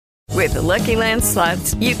With the Lucky Land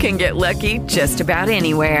Slots, you can get lucky just about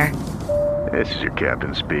anywhere. This is your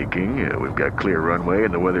captain speaking. We've got clear runway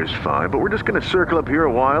and the weather's fine, but we're just going to circle up here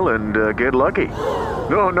a while and get lucky.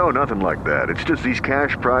 No, nothing like that. It's just these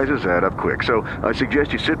cash prizes add up quick. So I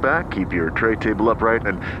suggest you sit back, keep your tray table upright,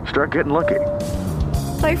 and start getting lucky.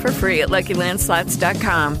 Play for free at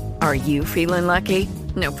LuckyLandSlots.com. Are you feeling lucky?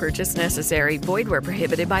 No purchase necessary. Void where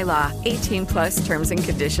prohibited by law. 18 plus terms and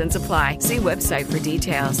conditions apply. See website for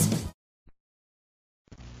details.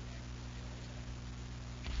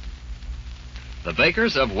 The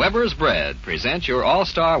Bakers of Weber's Bread present your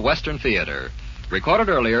All-Star Western Theater, recorded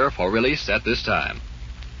earlier for release at this time.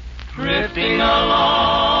 Drifting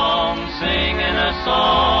along, singing a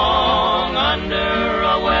song under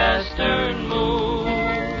a western moon.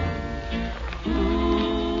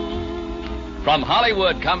 From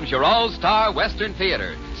Hollywood comes your All-Star Western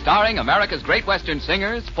Theater, starring America's great Western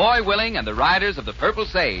singers, Foy Willing and the Riders of the Purple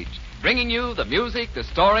Sage, bringing you the music, the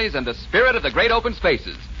stories, and the spirit of the great open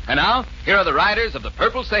spaces. And now, here are the Riders of the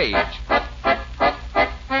Purple Sage.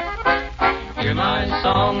 Hear my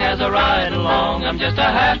song as I ride along. I'm just a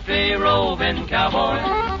happy roving cowboy,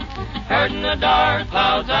 herding the dark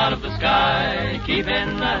clouds out of the sky,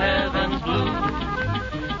 keeping the heavens blue.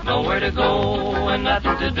 Nowhere to go and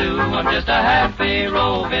nothing to do. I'm just a happy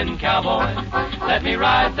roving cowboy. Let me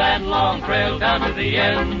ride that long trail down to the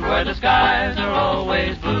end where the skies are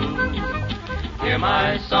always blue. Hear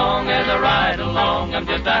my song as I ride along. I'm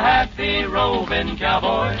just a happy roving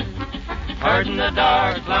cowboy, herding the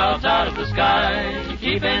dark clouds out of the sky,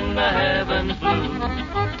 keeping the heavens blue.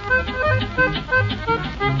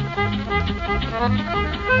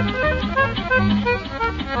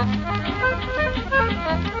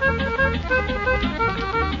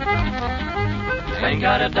 Ain't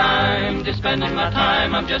got a dime to spend in my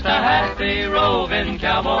time. I'm just a happy roving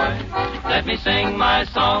cowboy. Let me sing my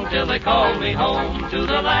song till they call me home to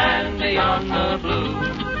the land beyond the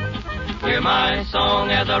blue. Hear my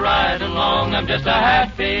song as I ride along. I'm just a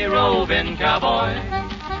happy roving cowboy,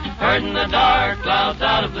 herding the dark clouds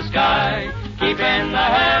out of the sky, keeping the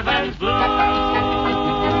heavens blue.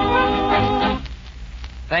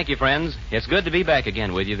 Thank you, friends. It's good to be back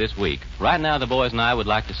again with you this week. Right now, the boys and I would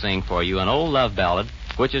like to sing for you an old love ballad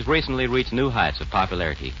which has recently reached new heights of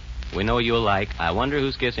popularity. We know you'll like I Wonder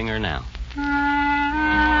Who's Kissing Her Now.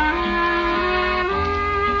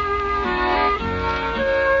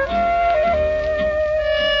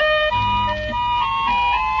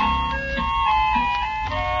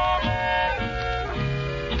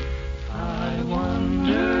 I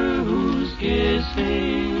wonder who's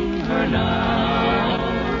kissing her now.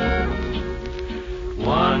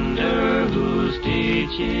 Wonder who's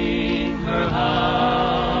teaching her how.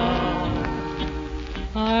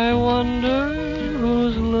 I wonder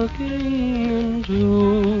who's looking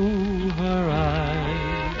into her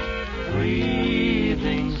eyes,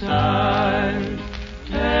 breathing sighs,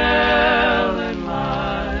 telling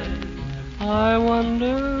lies. I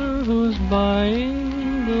wonder who's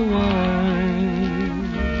buying the wine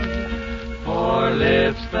for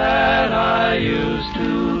lips that I used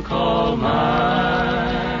to call mine.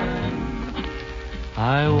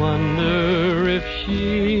 I wonder if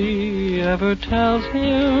she ever tells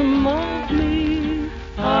him of me.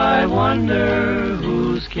 I wonder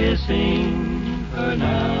who's kissing her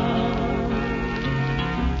now.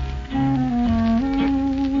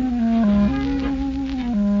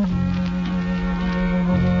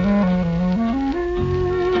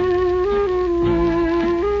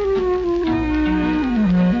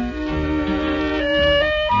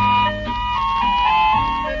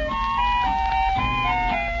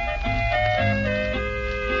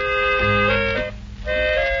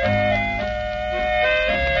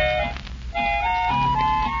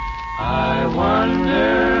 I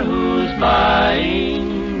wonder who's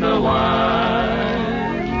buying the wine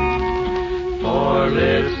for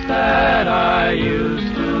lips that I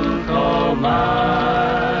used to call mine.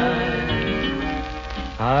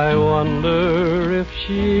 I wonder if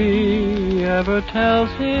she ever tells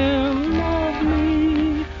him of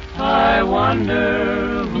me. I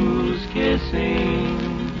wonder who's kissing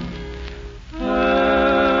her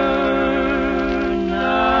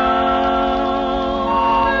now.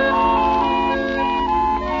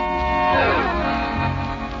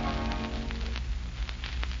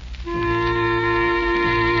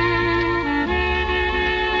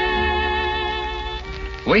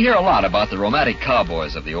 We hear a lot about the romantic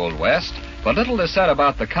cowboys of the Old West, but little is said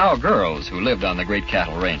about the cowgirls who lived on the great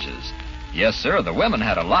cattle ranges. Yes, sir, the women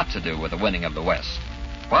had a lot to do with the winning of the West.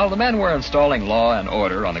 While the men were installing law and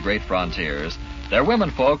order on the great frontiers, their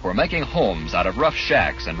womenfolk were making homes out of rough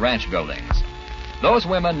shacks and ranch buildings. Those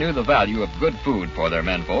women knew the value of good food for their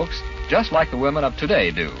menfolks, just like the women of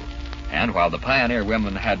today do. And while the pioneer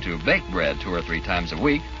women had to bake bread 2 or 3 times a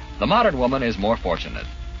week, the modern woman is more fortunate.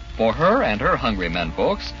 For her and her hungry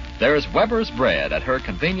menfolks, there's Weber's bread at her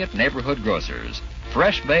convenient neighborhood grocer's,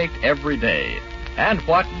 fresh baked every day. And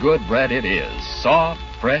what good bread it is, soft,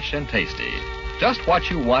 fresh, and tasty. Just what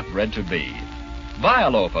you want bread to be. Buy a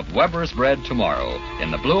loaf of Weber's bread tomorrow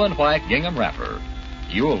in the blue and white gingham wrapper.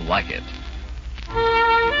 You'll like it.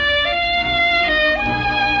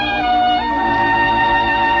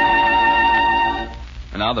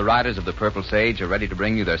 And now the Riders of the Purple Sage are ready to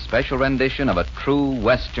bring you their special rendition of a true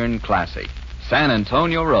Western classic, San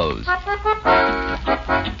Antonio Rose.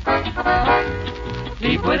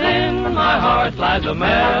 Deep within my heart lies a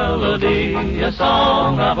melody, a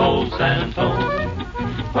song of old San Antonio,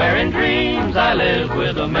 where in dreams I live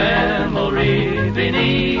with a memory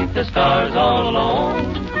beneath the stars all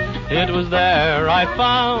alone. It was there I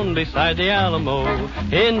found beside the Alamo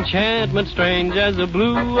enchantment strange as the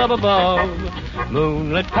blue up above.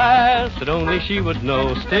 Moonlit past that only she would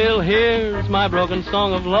know still hears my broken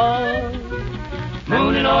song of love.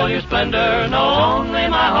 Moon in all your splendor, know only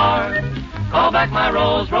my heart. Call back my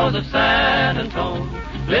rose, rose of San Antonio.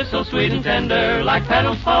 Live so sweet and tender like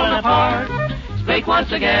petals falling apart. Speak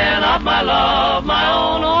once again of my love, my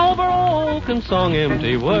own Overbroken song,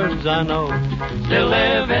 empty words I know still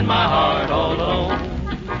live in my heart all alone.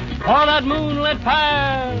 For that moonlit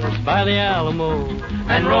past by the Alamo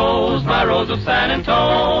And rose, my rose of San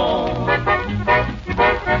Antonio.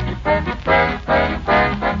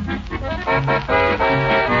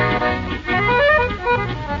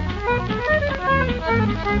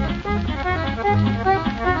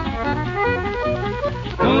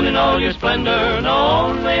 Moon in all your splendor, know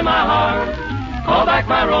only my heart. Call back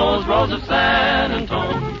my rose, rose of San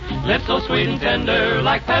Antonio. Lips so sweet and tender,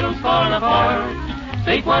 like petals falling apart.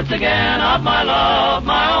 Speak once again of my love,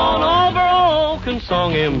 my own Overbroken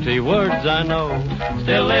song, empty words I know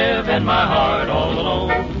still live in my heart all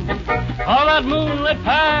alone. All that moonlit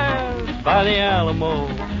past by the Alamo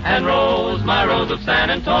And rose, my rose of San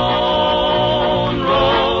Antonio,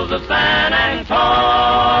 rose of San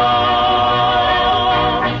Antonio.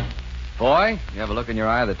 Boy, you have a look in your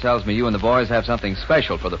eye that tells me you and the boys have something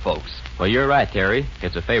special for the folks. Well, you're right, Terry.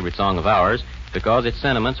 It's a favorite song of ours because its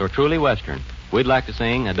sentiments are truly Western. We'd like to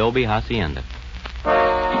sing Adobe Hacienda.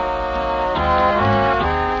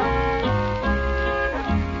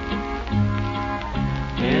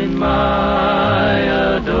 In my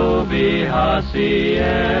adobe hacienda,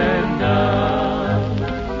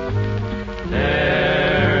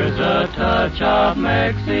 there's a touch of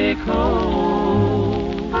Mexico.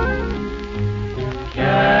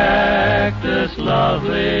 Cactus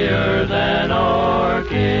lovelier than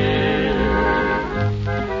orchid,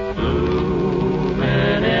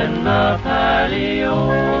 blooming in the patio.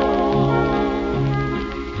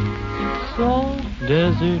 Soft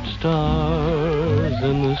desert stars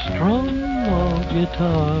and the strum of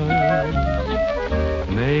guitars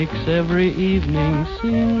makes every evening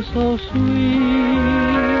seem so sweet.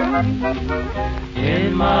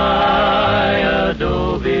 In my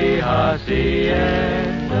adobe hacienda,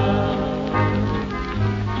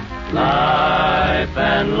 life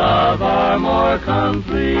and love are more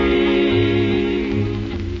complete.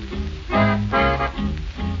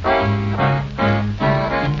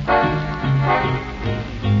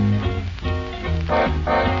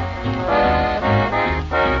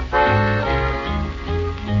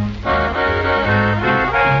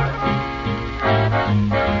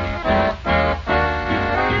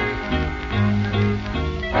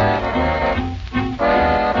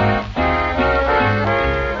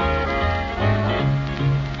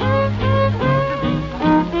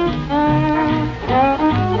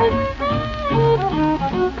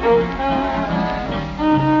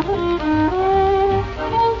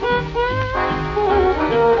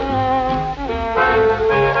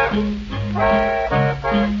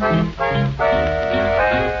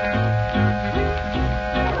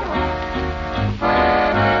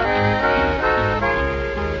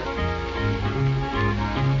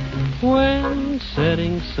 When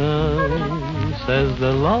setting sun says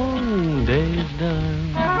the long day's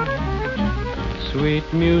done, sweet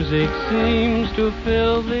music seems to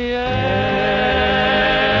fill the air.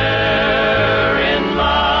 In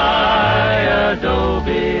my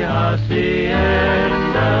adobe hacienda,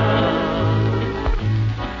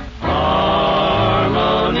 harmony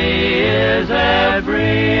is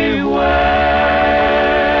everywhere.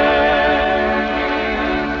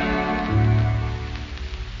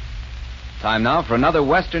 Time now for another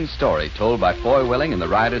Western story told by Foy Willing and the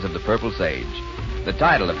Riders of the Purple Sage. The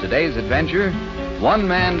title of today's adventure, One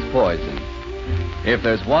man's poison. If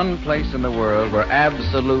there's one place in the world where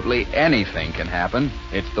absolutely anything can happen,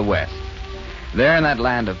 it's the West. There in that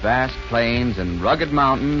land of vast plains and rugged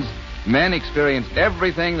mountains, men experience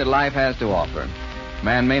everything that life has to offer.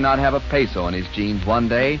 Man may not have a peso in his jeans one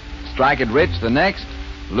day, strike it rich the next,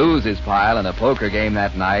 lose his pile in a poker game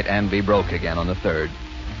that night, and be broke again on the third.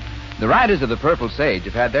 The riders of the Purple Sage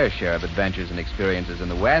have had their share of adventures and experiences in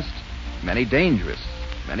the West, many dangerous,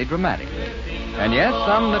 many dramatic. And yes,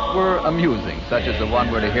 some that were amusing, such as the one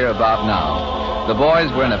we're to hear about now. The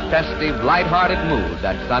boys were in a festive, light-hearted mood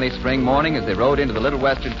that sunny spring morning as they rode into the little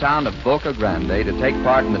western town of Boca Grande to take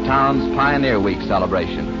part in the town's Pioneer Week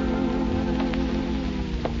celebration.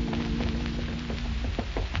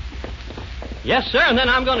 Yes, sir, and then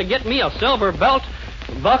I'm going to get me a silver belt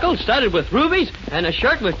buckle studded with rubies and a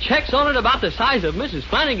shirt with checks on it about the size of Mrs.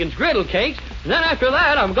 Flanagan's griddle cakes. And then after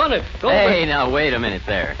that, I'm going to go... Hey, now, wait a minute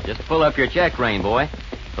there. Just pull up your check rein, boy.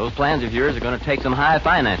 Those plans of yours are going to take some high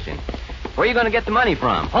financing. Where are you going to get the money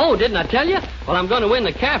from? Oh, didn't I tell you? Well, I'm going to win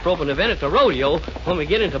the calf roping event at the rodeo when we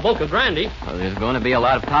get into Boca Grande. Well, there's going to be a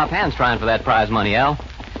lot of top hands trying for that prize money, Al.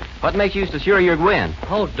 What makes you so sure you'll win?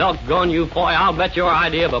 Oh, doggone you, boy. I'll bet your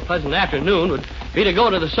idea of a pleasant afternoon would be to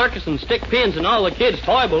go to the circus and stick pins in all the kids'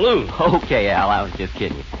 toy balloons. Okay, Al, I was just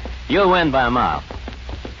kidding you. You'll win by a mile.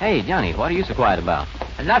 Hey, Johnny, what are you so quiet about?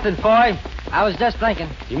 Nothing, Foy. I was just thinking.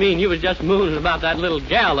 You mean you was just mooning about that little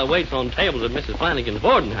gal that waits on tables at Mrs. Flanagan's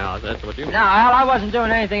boarding house? That's what you mean? No, Al, I wasn't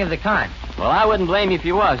doing anything of the kind. Well, I wouldn't blame you if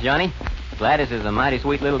you was, Johnny. Gladys is a mighty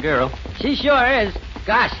sweet little girl. She sure is.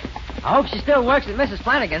 Gosh, I hope she still works at Mrs.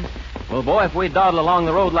 Flanagan's. Well, boy, if we dawdle along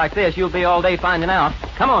the road like this, you'll be all day finding out.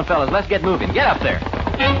 Come on, fellas, let's get moving. Get up there.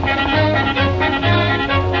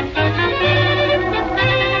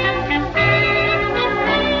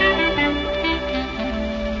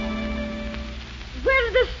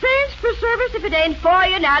 Where's the saints for service if it ain't Foy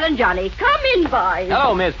and Al and Johnny? Come in, boys.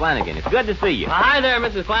 Hello, Miss Flanagan. It's good to see you. Hi there,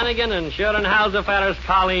 Mrs. Flanagan, and sure and how's the fellas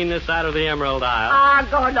Colleen this side of the Emerald Isle? Ah,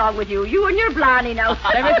 go along with you. You and your Blarney now.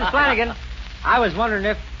 Say, Mrs. Flanagan, I was wondering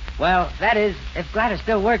if Gladys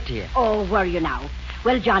still worked here. Oh, were you now?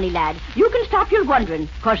 Well, Johnny, lad, you can stop your wondering,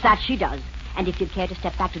 'cause that she does. And if you'd care to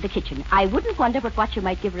step back to the kitchen, I wouldn't wonder but what you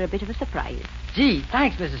might give her a bit of a surprise. Gee,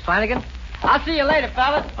 thanks, Mrs. Flanagan. I'll see you later,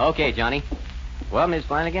 fellas. Okay, Johnny. Well, Miss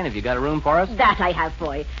Flanagan, have you got a room for us? That I have,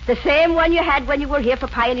 boy. The same one you had when you were here for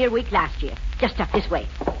Pioneer Week last year. Just up this way.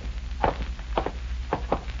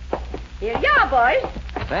 Here you are, boys.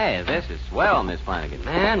 Say, this is swell, Miss Flanagan.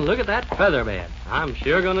 Man, look at that feather bed. I'm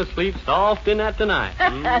sure going to sleep soft in that tonight.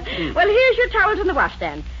 Well, here's your towels in the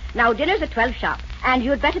washstand. Now, dinner's at 12 sharp, and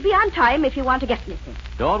you'd better be on time if you want to get missing.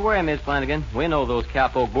 Don't worry, Miss Flanagan. We know those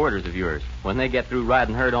cowpoke boarders of yours. When they get through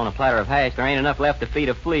riding herd on a platter of hash, there ain't enough left to feed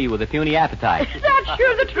a flea with a puny appetite. That's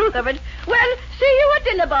sure the truth of it. Well, see you at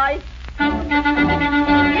dinner, boys.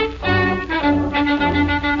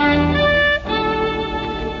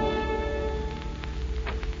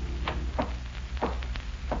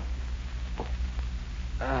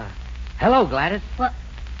 Hello, Gladys. What?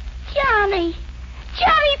 Johnny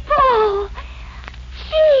Paul.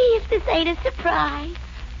 Gee, if this ain't a surprise.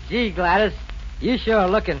 Gee, Gladys, you sure are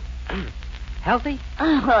looking healthy?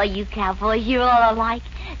 Oh, you cowboys, you're all alike.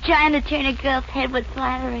 Trying to turn a girl's head with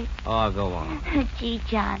flattery. Oh, go on. Gee,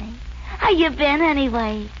 Johnny, how you been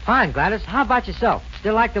anyway? Fine, Gladys. How about yourself?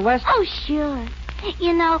 Still like the West? Oh, sure.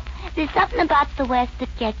 You know, there's something about the West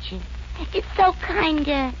that gets you. It's so kind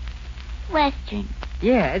of Western.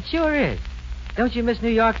 Yeah, it sure is. Don't you miss New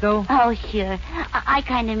York, though? Oh, sure. I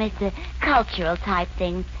kind of miss the cultural type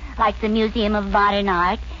things, like the Museum of Modern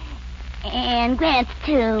Art and Grant's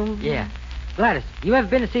Tomb. Yeah. Gladys, you ever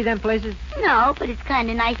been to see them places? No, but it's kind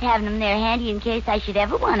of nice having them there handy in case I should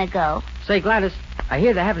ever want to go. Say, Gladys, I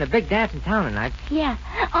hear they're having a big dance in town tonight. Yeah,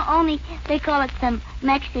 only they call it some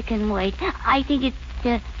Mexican word. I think it's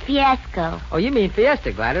fiasco. Oh, you mean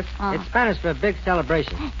fiesta, Gladys. Oh. It's Spanish for a big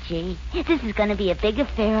celebration. Gee, this is going to be a big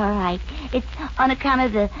affair, all right. It's on account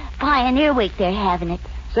of the Pioneer Week they're having it.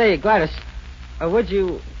 Say, Gladys, would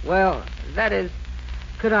you, well, that is,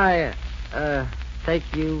 could I, take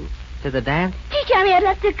you to the dance? Gee, Johnny, I'd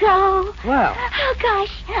love to go. Well. Oh,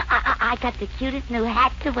 gosh. I got the cutest new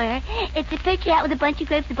hat to wear. It's a picture hat with a bunch of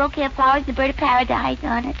grapes, a bouquet of flowers, and a bird of paradise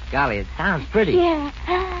on it. Golly, it sounds pretty. Yeah.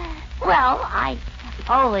 Well, I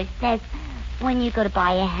always says when you go to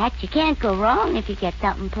buy a hat, you can't go wrong if you get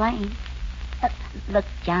something plain. Look,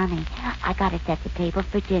 Johnny, I got to set the table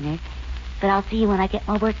for dinner, but I'll see you when I get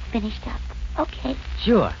my work finished up. Okay?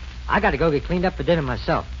 Sure. I got to go get cleaned up for dinner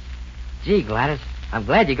myself. Gee, Gladys, I'm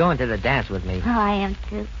glad you're going to the dance with me. Oh, I am,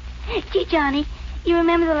 too. Gee, Johnny, you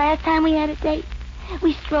remember the last time we had a date?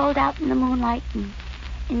 We strolled out in the moonlight, and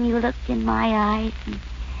you looked in my eyes and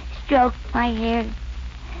stroked my hair.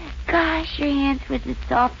 Gosh, your hands were as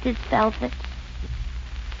soft as velvet.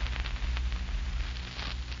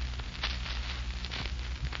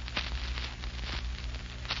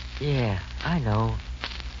 Yeah, I know.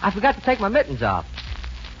 I forgot to take my mittens off.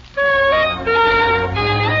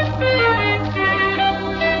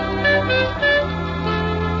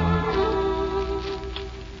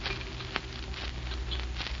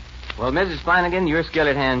 Well, Mrs. Flanagan, your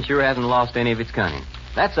skillet hand sure hasn't lost any of its cunning.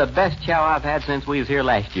 That's the best chow I've had since we was here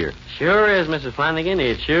last year. Sure is, Mrs. Flanagan.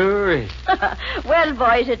 It sure is. Well,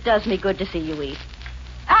 boys, it does me good to see you eat.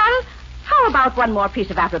 Al, how about one more piece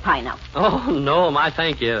of apple pie now? Oh, no, my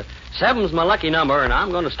thank you. 7's my lucky number, and I'm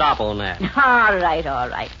going to stop on that. All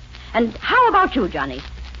right. And how about you, Johnny?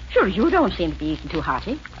 Sure, you don't seem to be eating too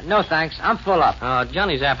hearty. No, thanks. I'm full up.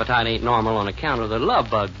 Johnny's appetite ain't normal on account of the love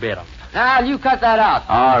bug bit him. Now, you cut that out.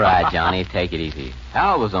 All right, Johnny, take it easy.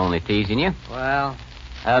 Hal was only teasing you. Well...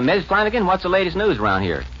 Ms. Flanagan, what's the latest news around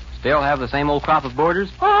here? Still have the same old crop of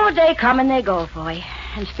boarders? Oh, they come and they go, boy.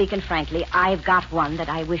 And speaking frankly, I've got one that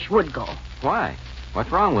I wish would go. Why?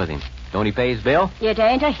 What's wrong with him? Don't he pay his bill? It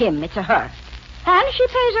ain't a him, it's a her. And she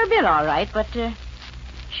pays her bill all right, but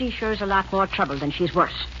she sure's a lot more trouble than she's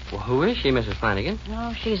worth. Well, who is she, Mrs. Flanagan?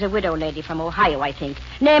 Oh, she's a widow lady from Ohio, I think.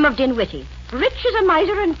 Name of Dinwiddie. Rich as a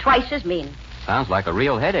miser and twice as mean. Sounds like a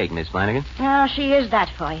real headache, Miss Flanagan. Oh, she is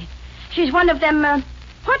that, boy. She's one of them,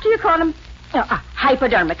 what do you call them?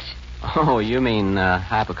 Hypodermics. Oh, you mean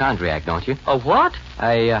hypochondriac, don't you? A what?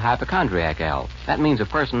 A hypochondriac, Al. That means a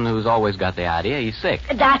person who's always got the idea he's sick.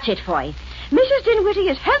 That's it, boy. Mrs. Dinwiddie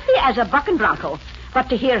is healthy as a bucking bronco. But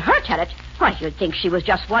to hear her tell it, why, you'd think she was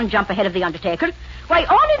just one jump ahead of the Undertaker. Why,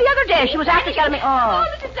 only the other day she was after telling me... Oh,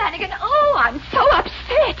 Mrs. Flanagan, I'm so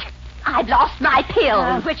upset. I've lost my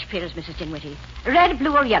pills. Which pills, Mrs. Dinwiddie? Red,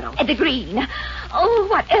 blue, or yellow? The green. Oh,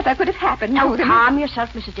 whatever could have happened Now, to them? calm yourself,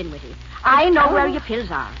 Mrs. Dinwiddie. I know where your pills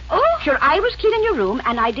are. Oh. Sure, I was cleaning your room,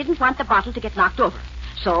 and I didn't want the bottle to get knocked over.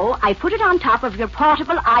 So I put it on top of your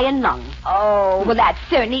portable iron lung. Oh, well, that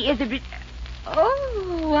certainly is a bit...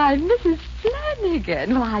 Oh, why, Mrs.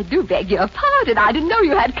 Flanagan. Well, I do beg your pardon. I didn't know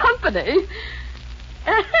you had company.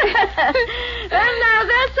 Well, now,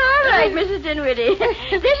 that's all right, Mrs. Dinwiddie.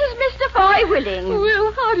 This is Mr. Foy Willing.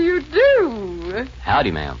 Well, how do you do?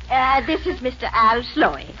 Howdy, ma'am. This is Mr. Al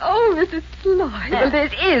Sloy. Oh, Mrs. Sloy. Well,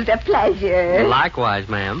 this is a pleasure. Likewise,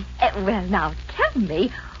 ma'am. Well, now, tell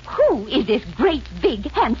me, who is this great, big,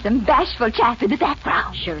 handsome, bashful chap in the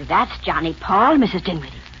background? Sure, that's Johnny Paul, Mrs.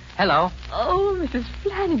 Dinwiddie. Hello. Oh, Mrs.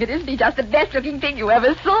 Flanagan, isn't he just the best-looking thing you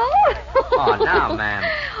ever saw? Oh, now, ma'am.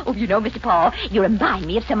 Oh, you know, Mr. Paul, you remind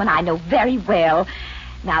me of someone I know very well.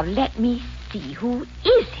 Now, let me see. Who is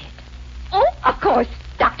it? Oh, of course,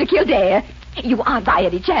 Dr. Kildare. You aren't by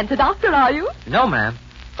any chance a doctor, are you? No, ma'am.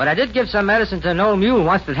 But I did give some medicine to an old mule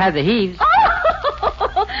once that had the heaves.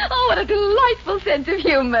 Oh, what a delightful sense of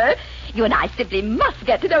humor. You and I simply must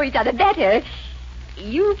get to know each other better.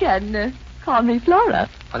 You can call me Flora.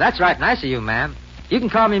 Well, that's right nice of you, ma'am. You can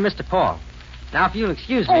call me Mr. Paul. Now, if you'll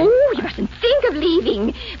excuse me... Oh, you mustn't think of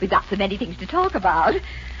leaving. We've got so many things to talk about.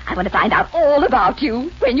 I want to find out all about you.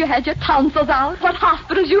 When you had your tonsils out, what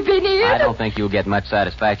hospitals you've been in. I don't think you'll get much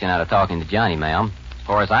satisfaction out of talking to Johnny, ma'am. As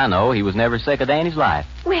far as I know, he was never sick a day in his life.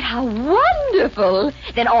 Well, how wonderful.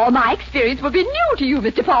 Then all my experience will be new to you,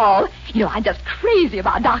 Mr. Paul. You know, I'm just crazy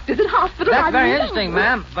about doctors and hospitals. That's very interesting,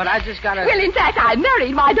 ma'am, but I just got to... Well, in fact, I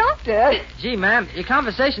married my doctor. Gee, ma'am, your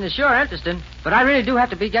conversation is sure interesting, but I really do have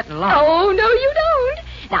to be getting along. Oh, no, you don't.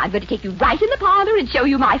 Now, I'm going to take you right in the parlor and show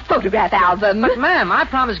you my photograph album. But, ma'am, I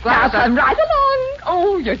promised Gladys... Now, come right along.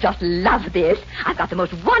 Oh, you'll just love this. I've got the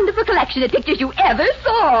most wonderful collection of pictures you ever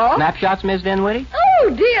saw. Snapshots, Miss Dinwiddie? Oh,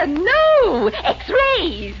 dear, no.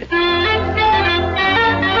 X-rays.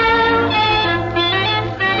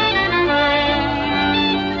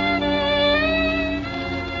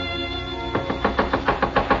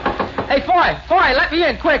 Hey, Foy, let me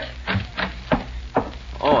in, quick.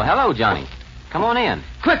 Oh, hello, Johnny. Come on in.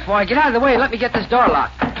 Quick, Foy, get out of the way and let me get this door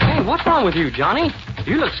locked. Hey, what's wrong with you, Johnny?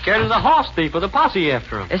 You look scared as a horse thief with a posse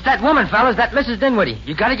after him. It's that woman, fellas, that Mrs. Dinwiddie.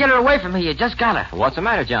 You got to get her away from me. You just got to. What's the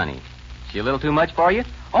matter, Johnny? She a little too much for you?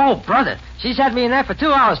 Oh, brother. She's had me in there for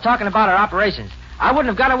 2 hours talking about her operations. I wouldn't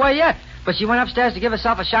have got away yet, but she went upstairs to give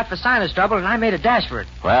herself a shot for sinus trouble, and I made a dash for it.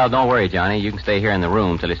 Well, don't worry, Johnny. You can stay here in the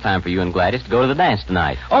room till it's time for you and Gladys to go to the dance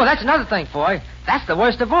tonight. Oh, that's another thing, Foy. That's the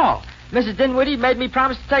worst of all. Mrs. Dinwiddie made me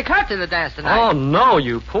promise to take her to the dance tonight. Oh, no,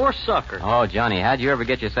 you poor sucker. Oh, Johnny, how'd you ever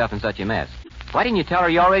get yourself in such a mess? Why didn't you tell her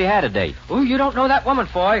you already had a date? Ooh, you don't know that woman,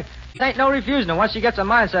 Foy. There ain't no refusing her once she gets her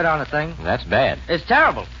mind set on a thing. That's bad. It's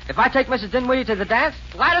terrible. If I take Mrs. Dinwiddie to the dance,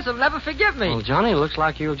 Gladys will never forgive me. Well, Johnny, it looks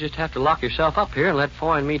like you'll just have to lock yourself up here and let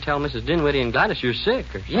Foy and me tell Mrs. Dinwiddie and Gladys you're sick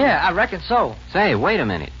or something. Yeah, I reckon so. Say, wait a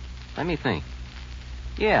minute. Let me think.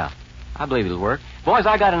 Yeah, I believe it'll work. Boys,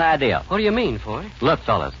 I got an idea. What do you mean, Foy? Look,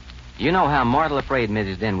 fellas, you know how mortal afraid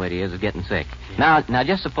Mrs. Dinwiddie is of getting sick. Now,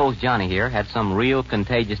 just suppose Johnny here had some real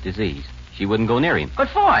contagious disease. She wouldn't go near him. But,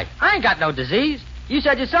 Foy, I ain't got no disease. You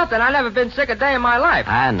said yourself that I never been sick a day in my life.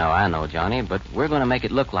 I know, Johnny, but we're going to make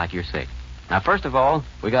it look like you're sick. Now, first of all,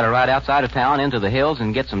 we got to ride outside of town into the hills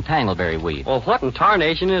and get some tangleberry weed. Well, what in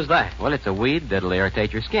tarnation is that? Well, it's a weed that'll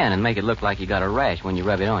irritate your skin and make it look like you got a rash when you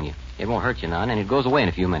rub it on you. It won't hurt you none, and it goes away in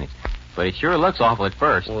a few minutes. But it sure looks awful at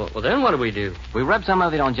first. Well, then what do we do? We rub some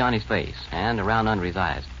of it on Johnny's face and around under his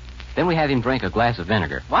eyes. Then we have him drink a glass of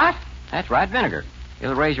vinegar. What? That's right, vinegar.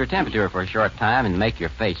 It'll raise your temperature for a short time and make your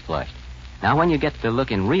face flushed. Now, when you get to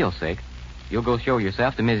looking real sick, you'll go show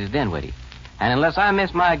yourself to Mrs. Dinwiddie. And unless I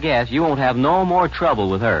miss my guess, you won't have no more trouble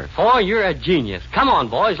with her. Foy, you're a genius. Come on,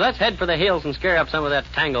 boys. Let's head for the hills and scare up some of that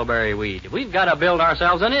tangleberry weed. We've got to build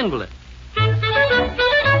ourselves an invalid.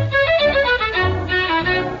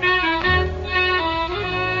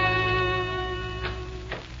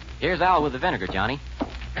 Here's Al with the vinegar, Johnny.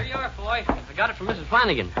 Here you are, Foy. I got it from Mrs.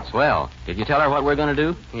 Flanagan. Swell. Did you tell her what we're going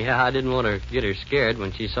to do? Yeah, I didn't want to get her scared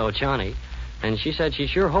when she saw Johnny. And she said she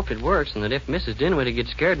sure hoped it works and that if Mrs. Dinwiddie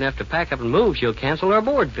gets scared enough to pack up and move, she'll cancel her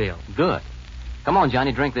board bill. Good. Come on,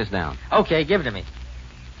 Johnny, drink this down. Okay, give it to me.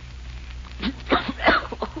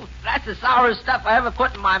 That's the sourest stuff I ever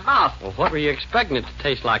put in my mouth. Well, what were you expecting it to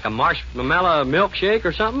taste like? A marshmallow milkshake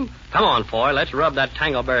or something? Come on, Foy. Let's rub that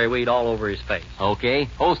tangleberry weed all over his face. Okay.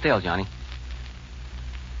 Hold still, Johnny.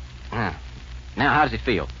 Now, how does it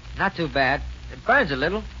feel? Not too bad. It burns a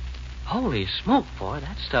little. Holy smoke, Foy.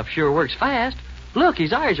 That stuff sure works fast. Look,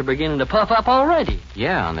 his eyes are beginning to puff up already.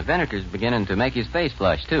 Yeah, and the vinegar's beginning to make his face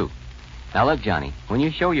flush, too. Now, look, Johnny, when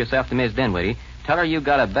you show yourself to Miss Dinwiddie, tell her you've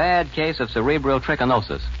got a bad case of cerebral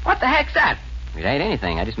trichinosis. What the heck's that? It ain't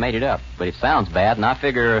anything. I just made it up. But it sounds bad, and I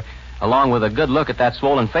figure, along with a good look at that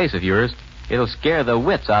swollen face of yours, it'll scare the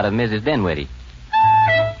wits out of Mrs. Dinwiddie.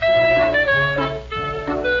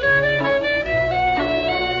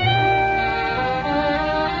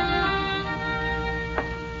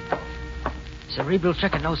 Cerebral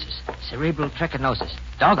trichinosis.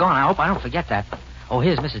 Doggone, I hope I don't forget that. Oh,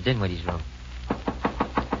 here's Mrs. Dinwiddie's room.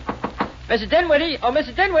 Mrs. Dinwiddie! Oh,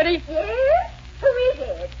 Mrs. Dinwiddie! Yes? Who is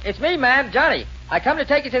it? It's me, ma'am, Johnny. I come to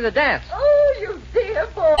take you to the dance. Oh, you dear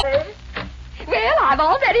boy. Well, I've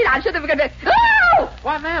already answered the... Oh!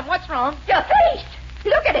 Why, ma'am, what's wrong? Your face!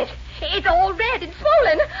 Look at it. It's all red and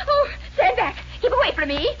swollen. Oh, stand back. Keep away from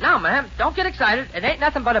me. Now, ma'am, don't get excited. It ain't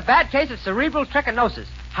nothing but a bad case of cerebral trichinosis.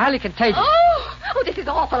 Highly contagious. Oh, this is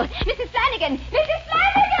awful. Mrs. Flanagan! Mrs.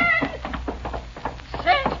 Flanagan!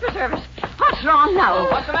 Saints preserve us. What's wrong now?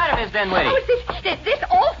 What's the matter, Miss Dinwiddie? Oh, it's this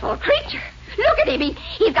awful creature. Look at him.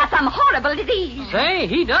 He's got some horrible disease. Say,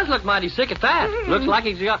 he does look mighty sick at that. Looks like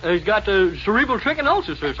he's got cerebral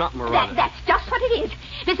trichinosis or something or other. That's just what it is.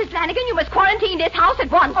 Mrs. Flanagan, you must quarantine this house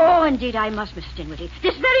at once. Oh, indeed I must, Mrs. Dinwiddie.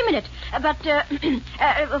 This very minute. But,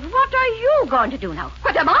 what are you going to do now?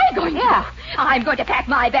 What am I going to do? I'm going to pack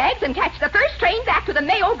my bags and catch the first train back to the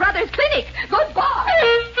Mayo Brothers Clinic.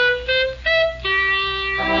 Goodbye.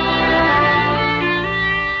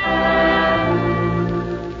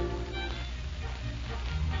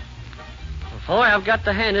 Boy, I've got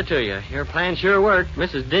to hand it to you. Your plan sure worked.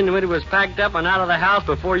 Mrs. Dinwiddie was packed up and out of the house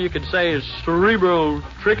before you could say cerebral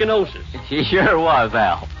trichinosis. She sure was,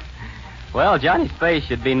 Al. Well, Johnny's face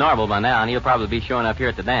should be normal by now, and he'll probably be showing up here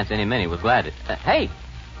at the dance any minute with Gladys. Hey,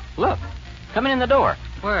 look, coming in the door.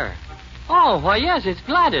 Where? Oh, why, yes, it's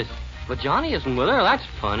Gladys. But Johnny isn't with her. That's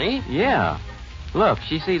funny. Yeah. Look,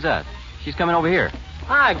 she sees us. She's coming over here.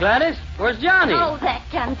 Hi, Gladys. Where's Johnny? Oh, that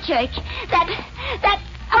dumb jerk. That...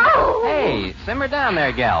 Oh! Hey, simmer down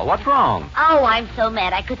there, gal. What's wrong? Oh, I'm so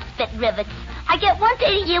mad I could spit rivets. I get one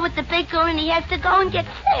day a year with the big girl, and he has to go and get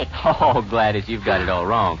sick. Oh, Gladys, you've got it all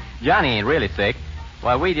wrong. Johnny ain't really sick.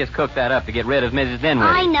 Why, we just cooked that up to get rid of Mrs. Dinwiddie.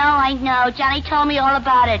 I know. Johnny told me all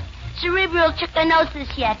about it. Cerebral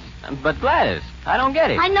trichinosis yet. But, Gladys, I don't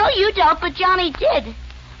get it. I know you don't, but Johnny did.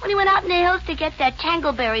 When he went out in the hills to get that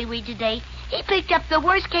tangleberry weed today, he picked up the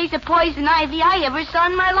worst case of poison ivy I ever saw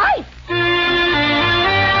in my life.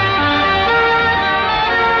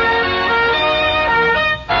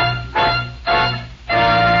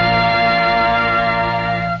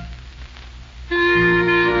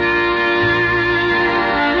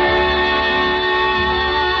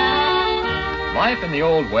 Life in the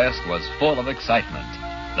Old West was full of excitement.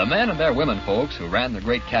 The men and their women folks who ran the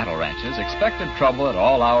great cattle ranches expected trouble at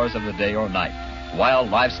all hours of the day or night. Wild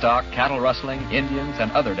livestock, cattle rustling, Indians,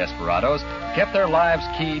 and other desperados kept their lives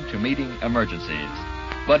keyed to meeting emergencies.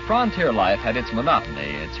 But frontier life had its monotony,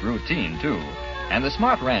 its routine, too. And the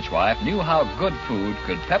smart ranch wife knew how good food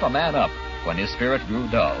could pep a man up when his spirit grew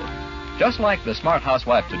dull. Just like the smart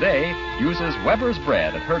housewife today uses Weber's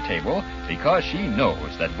bread at her table because she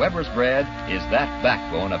knows that Weber's bread is that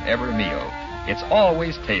backbone of every meal. It's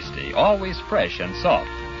always tasty, always fresh and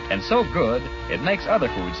soft, and so good it makes other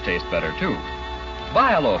foods taste better, too.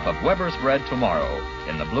 Buy a loaf of Weber's bread tomorrow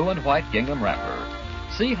in the blue and white gingham wrapper.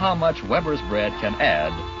 See how much Weber's bread can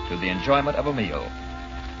add to the enjoyment of a meal.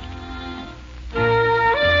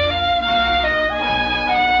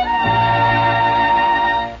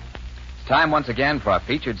 It's time once again for our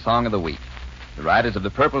featured song of the week. The Riders of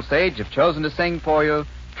the Purple Sage have chosen to sing for you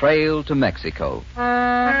Trail to Mexico.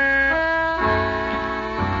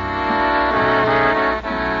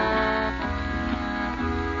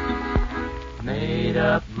 Made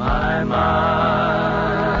up my mind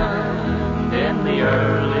in the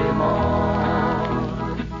early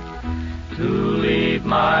morn to leave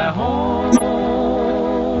my home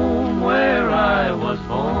where I was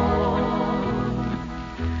born,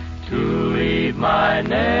 to leave my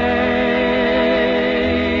native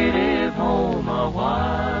home a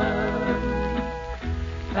while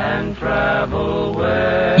and travel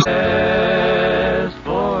west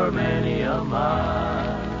for many a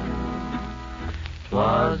mile.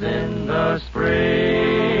 'Twas in the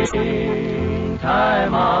spring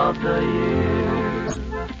time of the year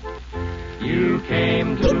you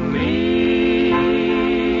came to me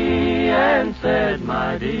and said,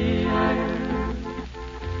 my dear,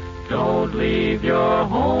 don't leave your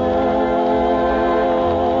home,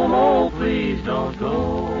 oh please don't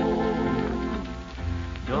go,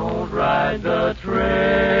 don't ride the trail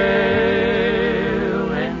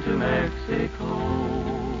into Mexico.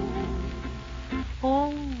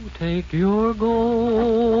 Oh, take your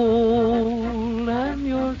gold and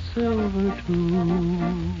your silver too,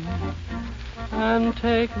 and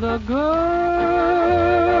take the girl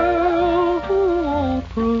who won't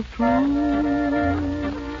prove true.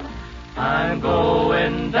 I'm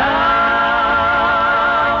going down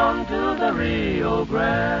to the Rio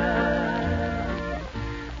Grande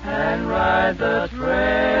and ride the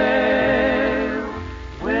trail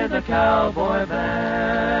with a cowboy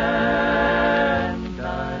band.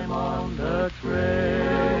 I'm on the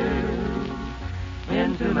trail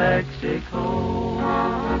into Mexico,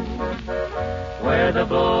 where the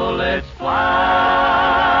bullets fly.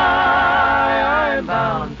 I'm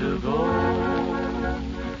bound to go.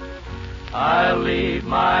 I'll leave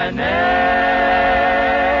my native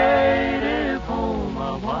home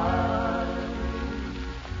a while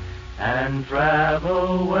and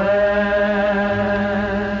travel west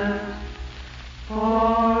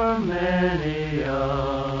for many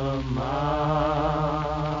a mile.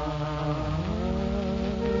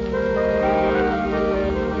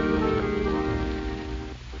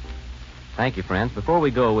 Thank you, friends. Before we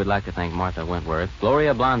go, we'd like to thank Martha Wentworth,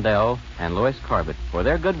 Gloria Blondell, and Lois Corbett for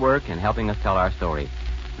their good work in helping us tell our story.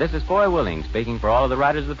 This is Foy Willing speaking for all of the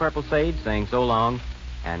Riders of the Purple Sage, saying so long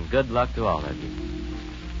and good luck to all of you.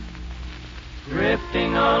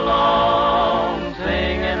 Drifting along,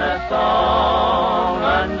 singing a song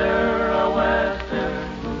under a western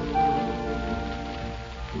moon.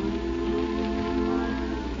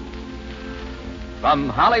 From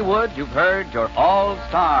Hollywood, you've heard your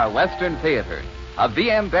all-star Western Theater, a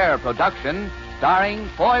V.M. Bear production starring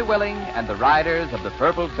Foy Willing and the Riders of the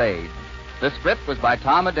Purple Sage. The script was by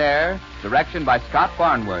Tom Adair, direction by Scott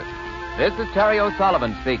Farnworth. This is Terry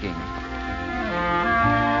O'Sullivan speaking.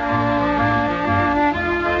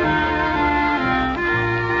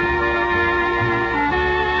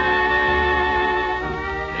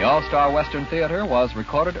 The All-Star Western Theater was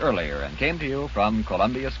recorded earlier and came to you from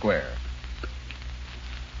Columbia Square.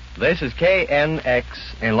 This is KNX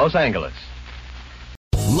in Los Angeles.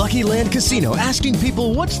 Lucky Land Casino, asking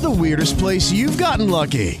people, what's the weirdest place you've gotten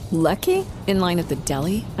lucky? Lucky? In line at the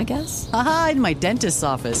deli, I guess? Aha, in my dentist's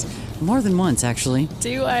office. More than once, actually.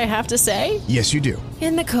 Do I have to say? Yes, you do.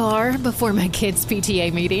 In the car before my kids'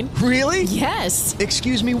 PTA meeting. Really? Yes.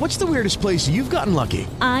 Excuse me, what's the weirdest place you've gotten lucky?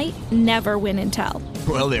 I never win and tell.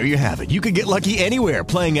 Well, there you have it. You can get lucky anywhere,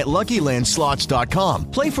 playing at LuckyLandSlots.com.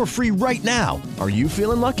 Play for free right now. Are you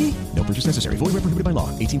feeling lucky? No purchase necessary. Void where prohibited by law.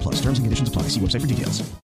 18+. Terms and conditions apply. See website for details.